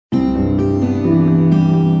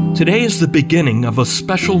Today is the beginning of a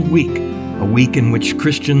special week, a week in which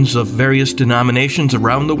Christians of various denominations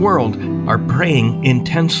around the world are praying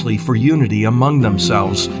intensely for unity among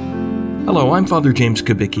themselves. Hello, I'm Father James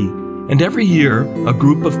Kubicki, and every year a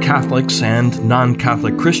group of Catholics and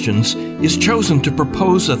non-Catholic Christians is chosen to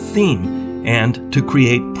propose a theme and to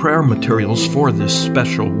create prayer materials for this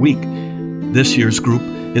special week. This year's group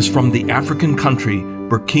is from the African country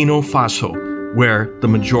Burkina Faso, where the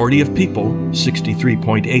majority of people,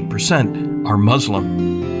 63.8%, are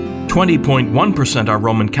Muslim, 20.1% are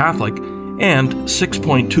Roman Catholic, and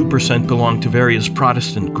 6.2% belong to various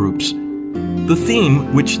Protestant groups. The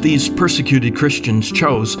theme which these persecuted Christians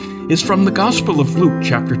chose is from the Gospel of Luke,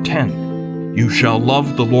 chapter 10. You shall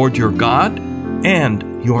love the Lord your God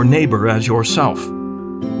and your neighbor as yourself.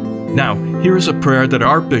 Now, here is a prayer that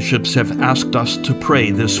our bishops have asked us to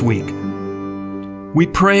pray this week. We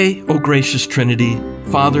pray, O gracious Trinity,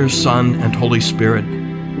 Father, Son, and Holy Spirit,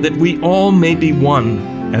 that we all may be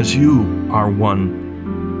one as you are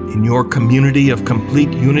one. In your community of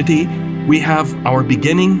complete unity, we have our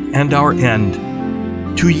beginning and our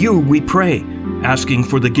end. To you we pray, asking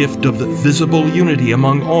for the gift of visible unity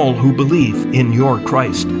among all who believe in your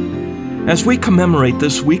Christ. As we commemorate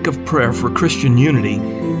this week of prayer for Christian unity,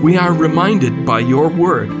 we are reminded by your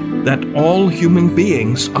word that all human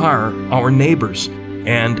beings are our neighbors,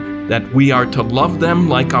 and that we are to love them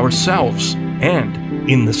like ourselves, and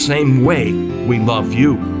in the same way we love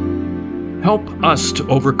you. Help us to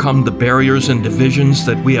overcome the barriers and divisions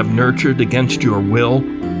that we have nurtured against your will.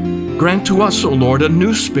 Grant to us, O Lord, a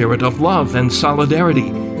new spirit of love and solidarity,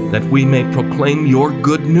 that we may proclaim your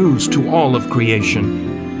good news to all of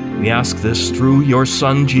creation. We ask this through your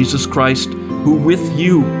Son, Jesus Christ, who with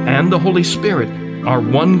you and the Holy Spirit are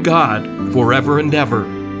one God forever and ever.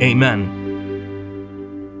 Amen.